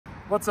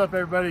What's up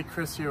everybody,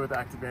 Chris here with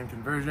Active Van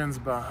Conversions.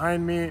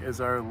 Behind me is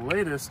our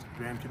latest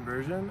van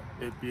conversion,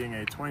 it being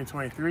a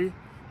 2023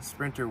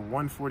 Sprinter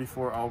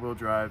 144 all-wheel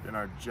drive in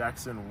our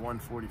Jackson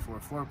 144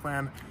 floor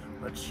plan.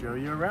 Let's show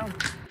you around.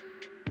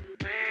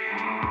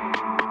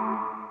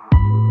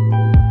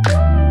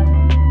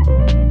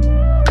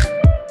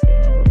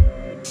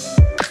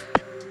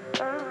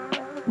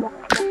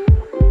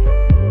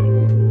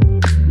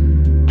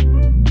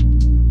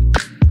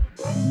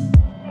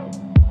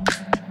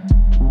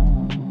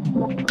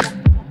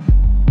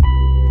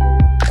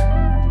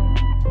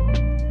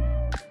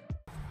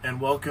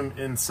 Welcome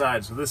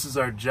inside. So this is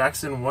our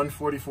Jackson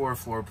 144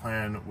 floor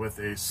plan with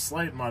a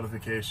slight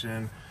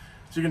modification.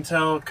 As you can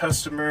tell,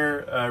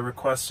 customer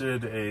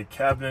requested a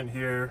cabinet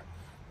here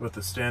with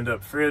a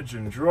stand-up fridge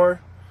and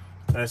drawer.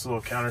 Nice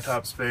little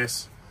countertop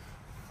space.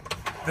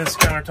 This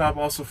countertop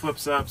also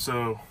flips up,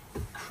 so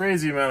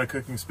crazy amount of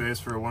cooking space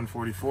for a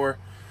 144.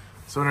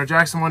 So in our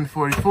Jackson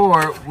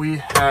 144, we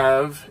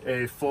have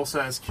a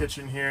full-size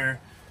kitchen here,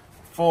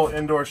 full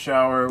indoor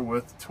shower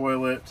with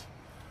toilet,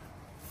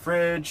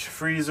 fridge,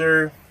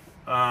 freezer.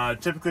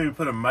 Typically we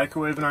put a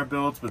microwave in our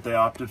builds, but they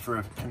opted for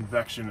a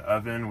convection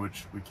oven,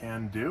 which we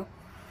can do.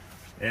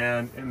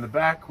 And in the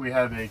back we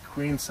have a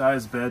queen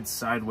size bed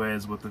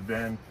sideways with the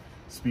van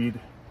speed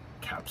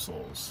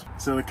capsules.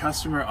 So the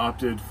customer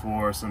opted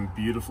for some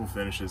beautiful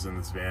finishes in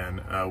this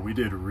van. We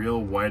did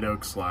real white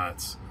oak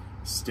slats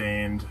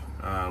stained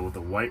with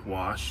a white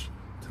wash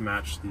to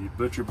match the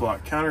butcher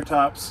block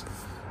countertops.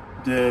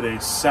 Did a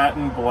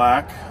satin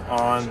black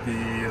on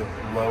the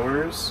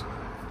lowers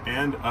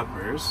and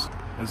uppers,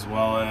 as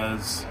well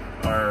as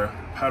our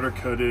powder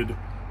coated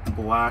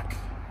black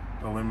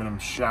aluminum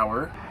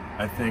shower.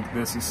 I think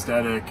this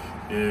aesthetic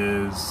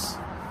is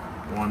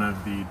one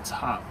of the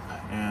top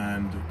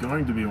and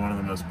going to be one of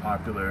the most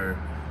popular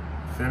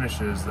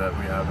finishes that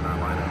we have in our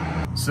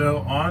lineup. So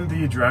on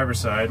the driver's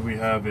side, we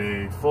have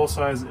a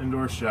full-size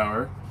indoor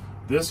shower.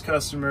 This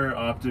customer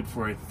opted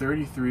for a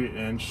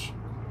 33-inch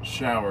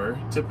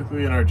shower.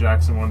 Typically in our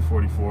Jackson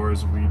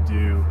 144s, we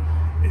do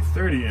a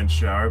 30-inch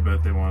shower,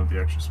 but they wanted the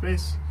extra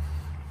space.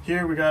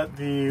 Here we got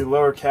the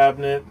lower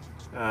cabinet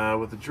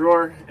with a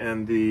drawer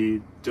and the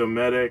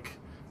Dometic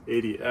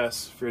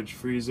 80S fridge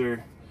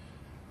freezer.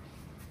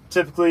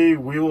 Typically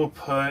we will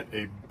put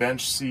a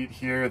bench seat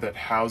here that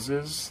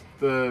houses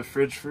the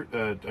fridge,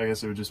 I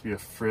guess it would just be a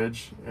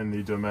fridge in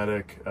the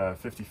Dometic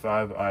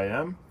 55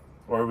 IM,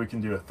 or we can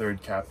do a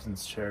third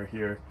captain's chair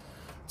here.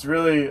 It's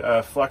really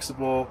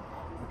flexible.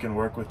 We can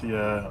work with you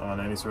on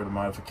any sort of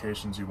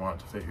modifications you want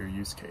to fit your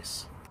use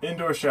case.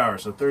 Indoor shower,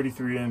 so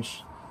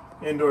 33-inch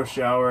indoor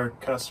shower.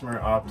 Customer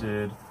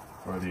opted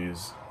for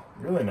these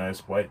really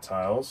nice white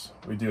tiles.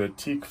 We do a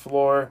teak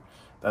floor.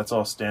 That's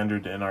all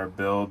standard in our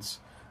builds.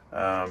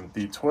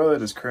 The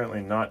toilet is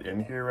currently not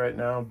in here right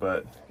now,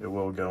 but it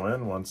will go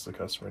in once the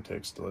customer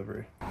takes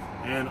delivery.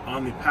 And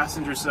on the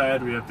passenger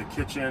side, we have the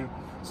kitchen.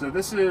 So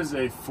this is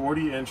a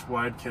 40-inch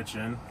wide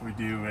kitchen. We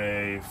do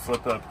a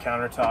flip-up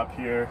countertop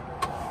here.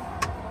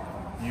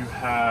 You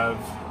have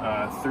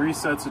 3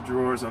 sets of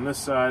drawers on this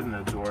side and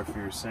a door for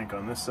your sink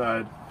on this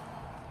side.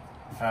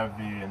 You have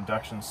the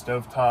induction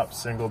stovetop,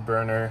 single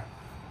burner,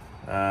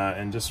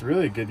 and just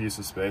really good use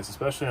of space,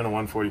 especially on a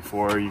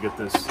 144. You get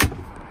this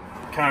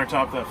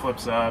countertop that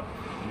flips up.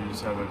 You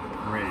just have a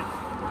great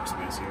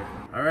workspace here.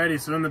 Alrighty,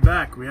 so in the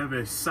back we have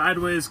a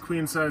sideways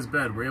queen size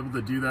bed. We're able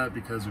to do that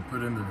because we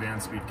put in the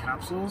van speed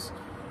capsules.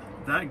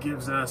 That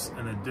gives us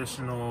an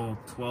additional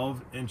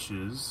 12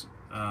 inches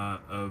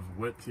of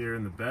width here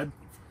in the bed.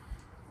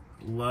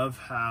 Love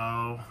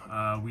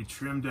how we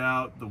trimmed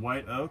out the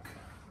white oak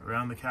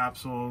around the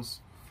capsules.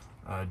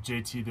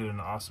 JT did an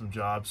awesome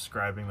job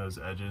scribing those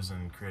edges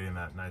and creating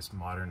that nice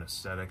modern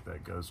aesthetic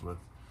that goes with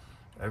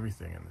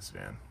everything in this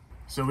van.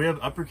 So we have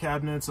upper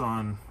cabinets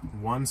on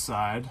one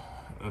side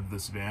of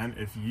this van.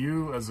 If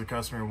you as a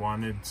customer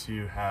wanted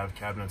to have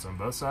cabinets on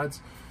both sides,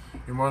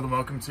 you're more than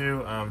welcome to.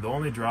 The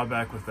only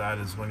drawback with that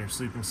is when you're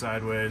sleeping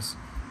sideways,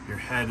 your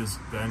head is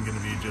then going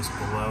to be just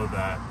below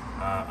that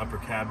upper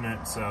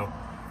cabinet. So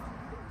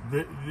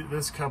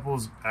this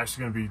couple's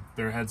actually going to be,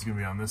 their head's going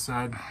to be on this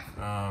side,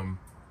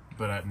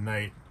 but at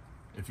night,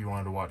 if you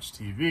wanted to watch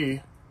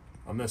TV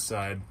on this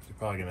side, you're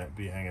probably going to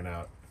be hanging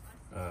out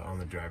on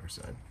the driver's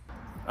side.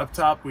 Up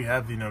top, we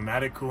have the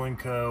Nomadic Cooling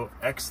Co.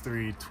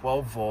 X3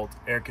 12-volt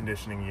air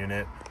conditioning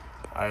unit.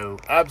 I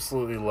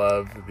absolutely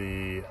love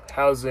the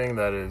housing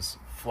that is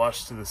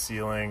flush to the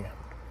ceiling,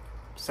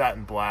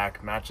 satin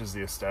black, matches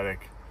the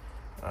aesthetic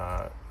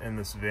in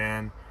this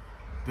van.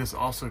 This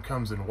also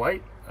comes in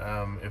white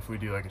if we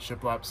do like a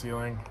shiplap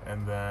ceiling.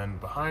 And then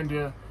behind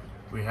you,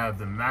 we have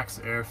the Max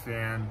Air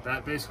fan.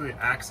 That basically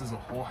acts as a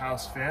whole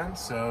house fan,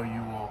 so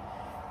you will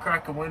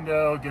crack a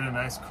window, get a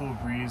nice cool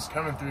breeze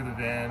coming through the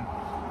van,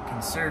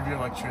 conserve your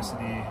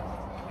electricity,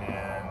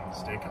 and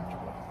stay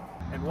comfortable.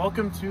 And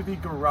welcome to the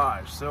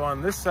garage. So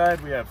on this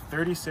side, we have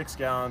 36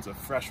 gallons of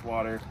fresh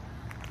water.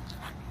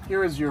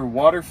 Here is your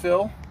water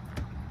fill,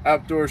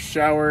 outdoor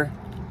shower.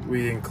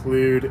 We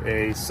include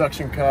a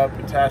suction cup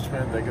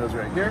attachment that goes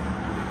right here. You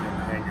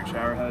can hang your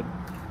shower head.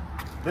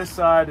 This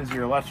side is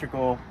your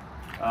electrical.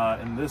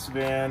 In this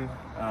van,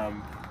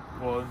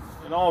 well,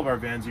 in all of our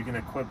vans, you can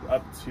equip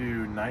up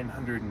to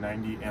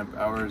 990 amp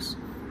hours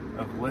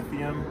of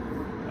lithium.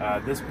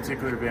 This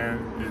particular van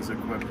is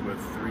equipped with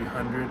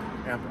 300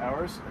 amp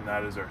hours, and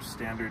that is our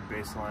standard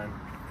baseline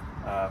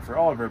for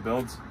all of our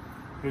builds.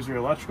 Here's your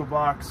electrical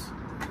box,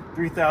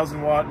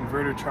 3,000 watt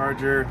inverter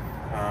charger,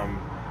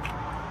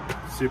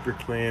 super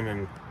clean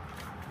and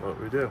what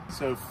we do.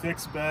 So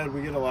fixed bed,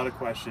 we get a lot of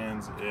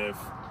questions if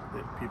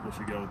people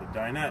should go with a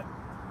dinette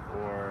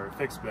or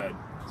fixed bed.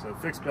 So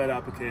fixed bed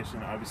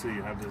application, obviously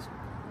you have this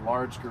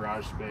large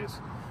garage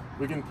space.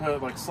 We can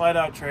put like slide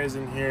out trays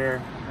in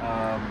here,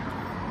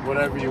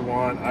 whatever you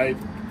want.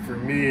 For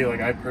me,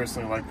 like I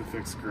personally like the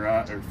fixed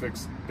garage or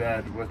fixed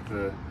bed with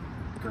the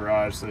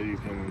garage, so you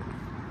can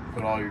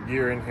put all your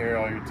gear in here,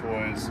 all your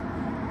toys,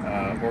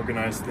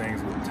 organize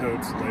things with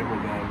totes, label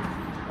them.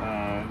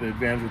 The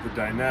advantage with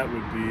the dinette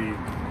would be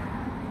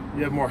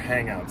you have more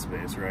hangout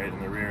space, right, in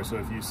the rear. So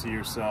if you see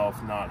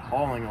yourself not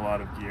hauling a lot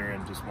of gear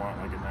and just want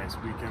like a nice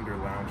weekender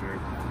lounger,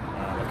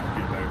 that could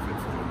be a better fit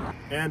for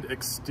you. And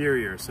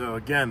exterior. So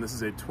again, this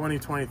is a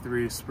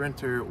 2023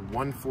 Sprinter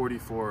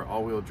 144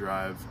 all-wheel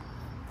drive.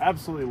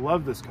 Absolutely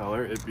love this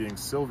color, it being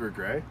silver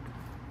gray.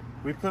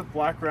 We put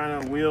black brown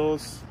on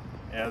wheels,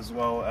 as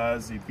well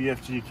as the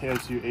BFG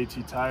KO2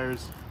 AT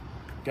tires.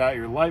 Got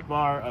your light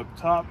bar up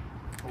top,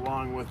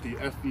 along with the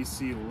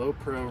FVC Low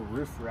Pro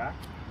roof rack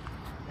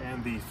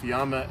and the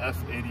Fiamma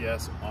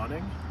F80S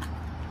awning.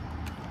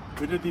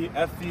 We did the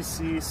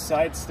FVC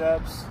side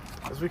steps.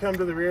 As we come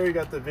to the rear, we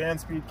got the van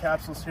speed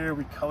capsules here.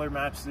 We color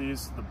match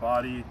these to the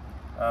body.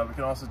 We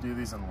can also do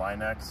these in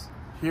Line-X.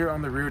 Here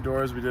on the rear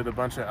doors, we did a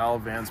bunch of Al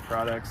Vans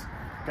products.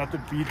 Got the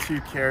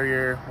B2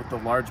 carrier with the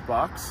large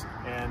box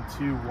and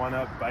two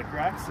one-up bike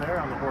racks there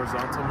on the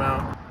horizontal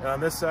mount. And on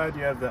this side,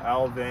 you have the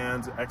Al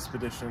Vans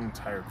Expedition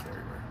tire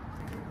carrier.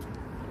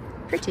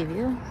 Pretty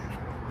view.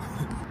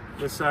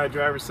 This side,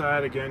 driver's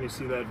side, again, you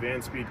see that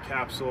van speed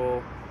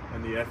capsule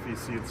and the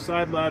FVC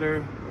side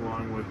ladder,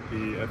 along with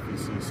the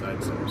FVC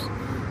side steps.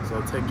 So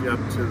I'll take you up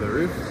to the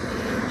roof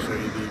and show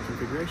you the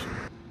configuration.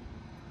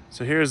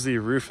 So here's the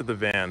roof of the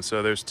van.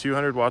 So there's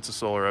 200 watts of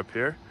solar up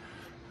here,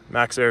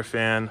 max air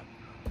fan,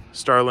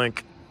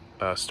 Starlink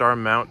star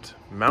mount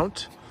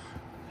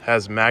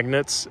has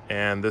magnets,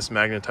 and this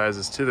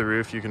magnetizes to the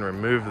roof. You can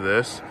remove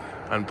this,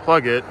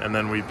 unplug it, and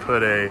then we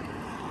put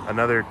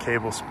another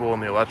cable spool in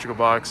the electrical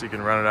box. You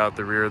can run it out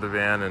the rear of the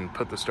van and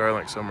put the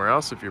Starlink somewhere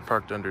else if you're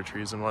parked under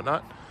trees and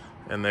whatnot.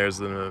 And there's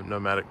the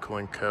Nomadic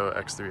Cooling Co.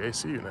 X3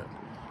 AC unit.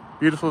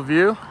 Beautiful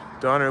view,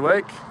 Donner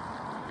Lake,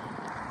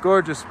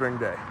 gorgeous spring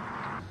day.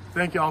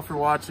 Thank you all for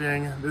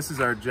watching. This is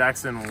our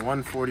Jackson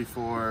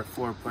 144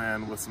 floor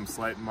plan with some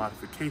slight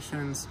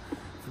modifications.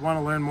 If you want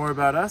to learn more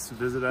about us,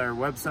 visit our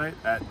website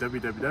at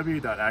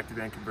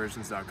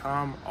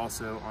www.activeandconversions.com.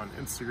 Also on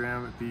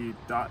Instagram, the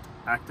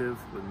 .active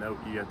with no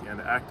E at the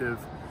end of active.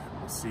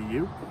 We'll see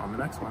you on the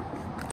next one.